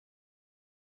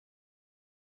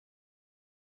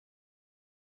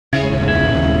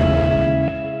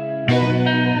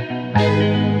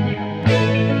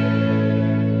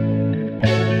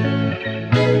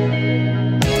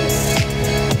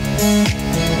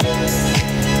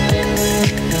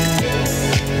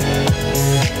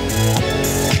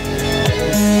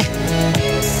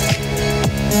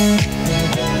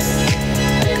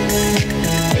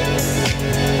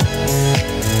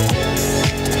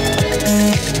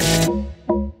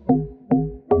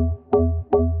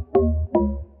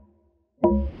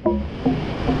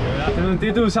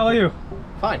Titus, how are you?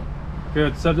 Fine.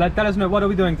 Good. So tell us, what are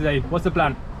we doing today? What's the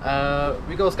plan?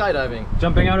 We go skydiving.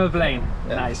 Jumping out of a plane.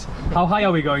 Yeah. Nice. How high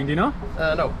are we going, do you know?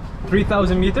 No.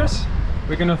 3,000 meters.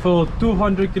 We're gonna fall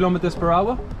 200 kilometers per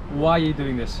hour. Why are you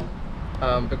doing this?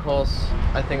 Because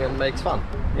I think it makes fun.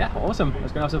 Yeah, awesome.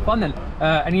 Let's go have some fun then.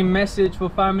 Any message for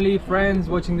family, friends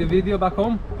watching the video back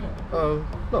home?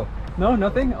 No. No,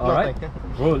 nothing? All right. Nothing.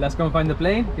 Cool, let's go and find the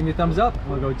plane. Give me a thumbs up,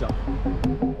 we'll go jump.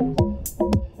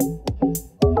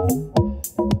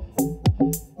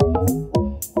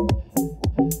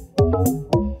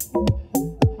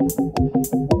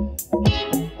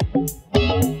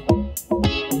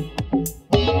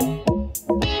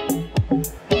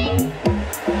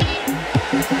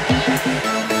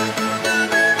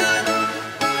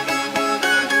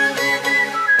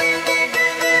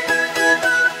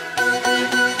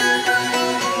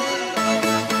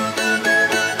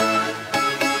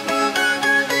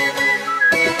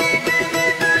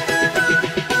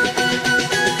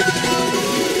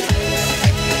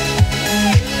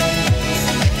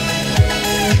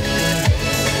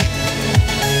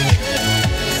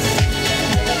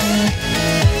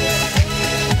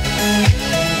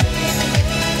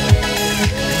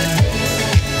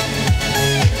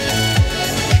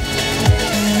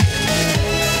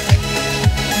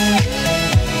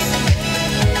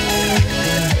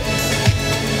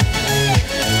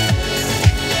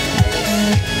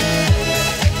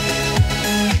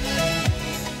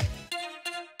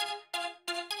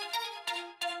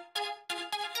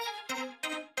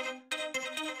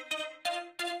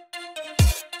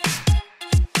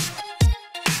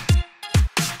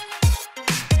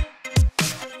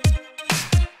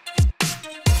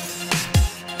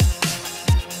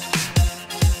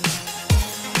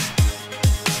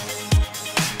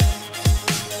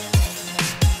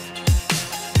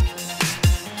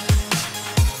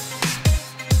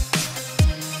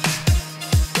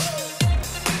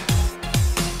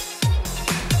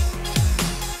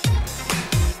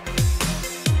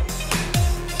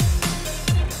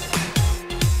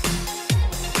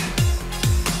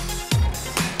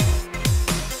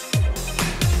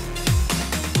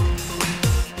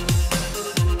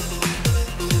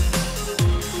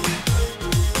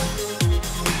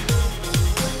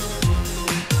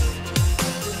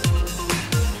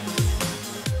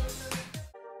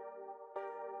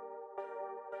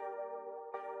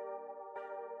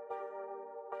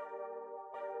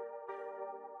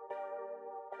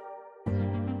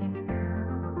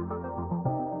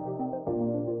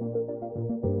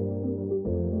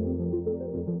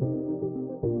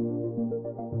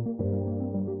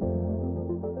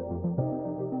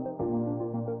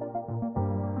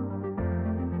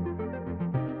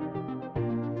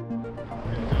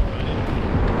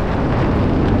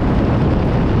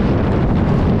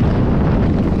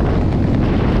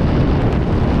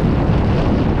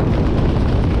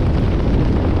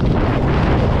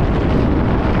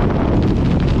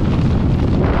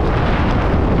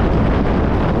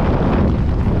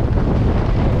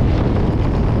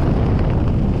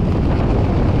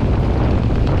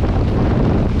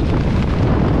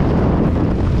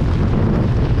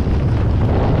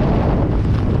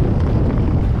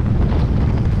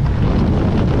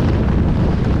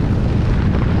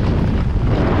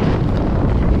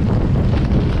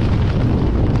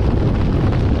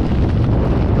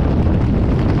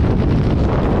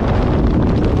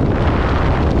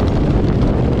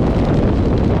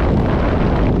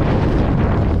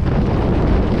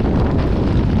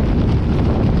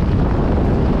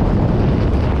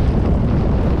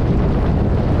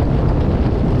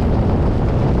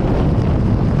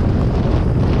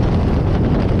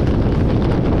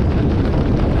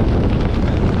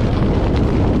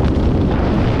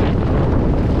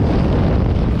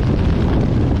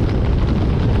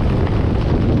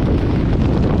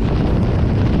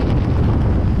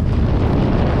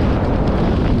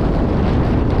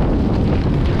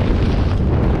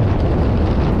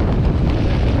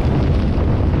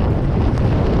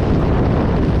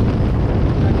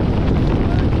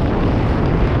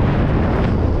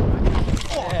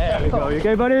 You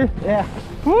okay, buddy? Yeah.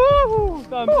 Woo!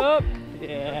 Thumbs up.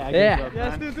 Yeah. Yeah.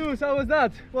 Yes, Titus, how was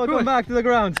that? Welcome back to the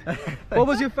ground. What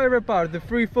was your favorite part? The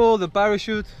free fall, the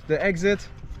parachute, the exit?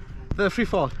 The free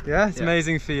fall. Yeah, it's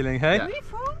amazing feeling, hey? Yeah. Free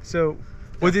fall? So,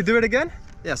 would you do it again?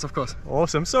 Yes, of course.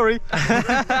 Awesome, sorry.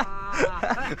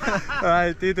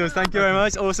 Alright, Titus, thank you very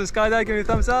much. Awesome skydive, give me a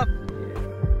thumbs up.